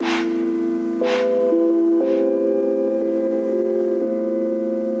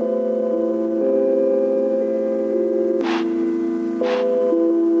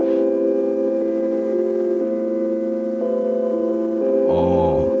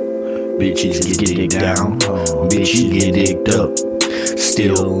Bitches get digged down, bitches get digged up.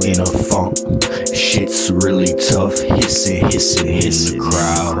 Still in a funk, shit's really tough. Hissin', hissin', hissin' in the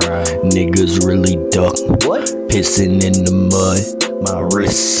crowd. Niggas really duck, pissin' in the mud. My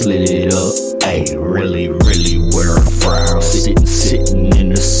wrist slitted up, ayy, really wear a frown. Sitting in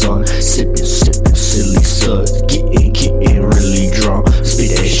the sun, sippin' silly suds. Getting really drunk,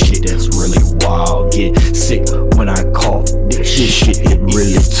 spit that shit that's really wild. Get sick when I cough, this shit it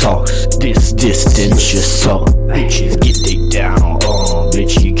really talks. This distance your soul, bitches get digged down.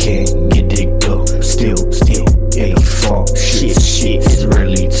 Bitch, you can't get digged up. Still, ain't funk. Shit is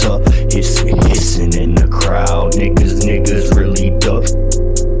really tough. Hissin' in the crowd. Niggas really duck.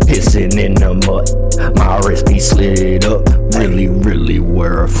 Pissin' in the mud. My wrist be slid up. Really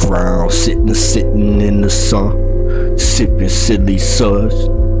wear a frown. Sitting in the sun. Sippin' silly suds.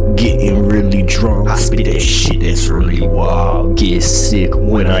 Getting really drunk. I spit that shit that's really wild. Get sick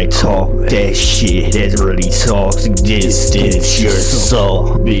when I talk. That shit that really talks. Distance your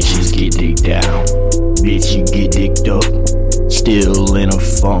soul. Bitches get digged down. Bitch, you get digged up. Still in a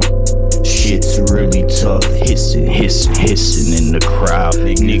funk. Shit's really tough. Hissin' in the crowd.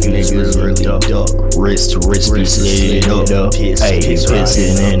 Niggas really duck. Wrist be slid up.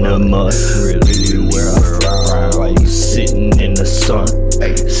 Pissin' in the mud. Really wear a frown while you sitting in the sun.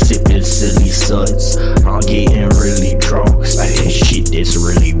 Sippin' silly suds. I'm getting really drunk. That shit that's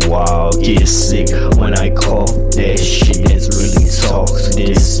really wild. Get sick when I cough. That shit that's really talks.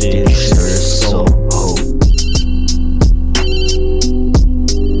 Distance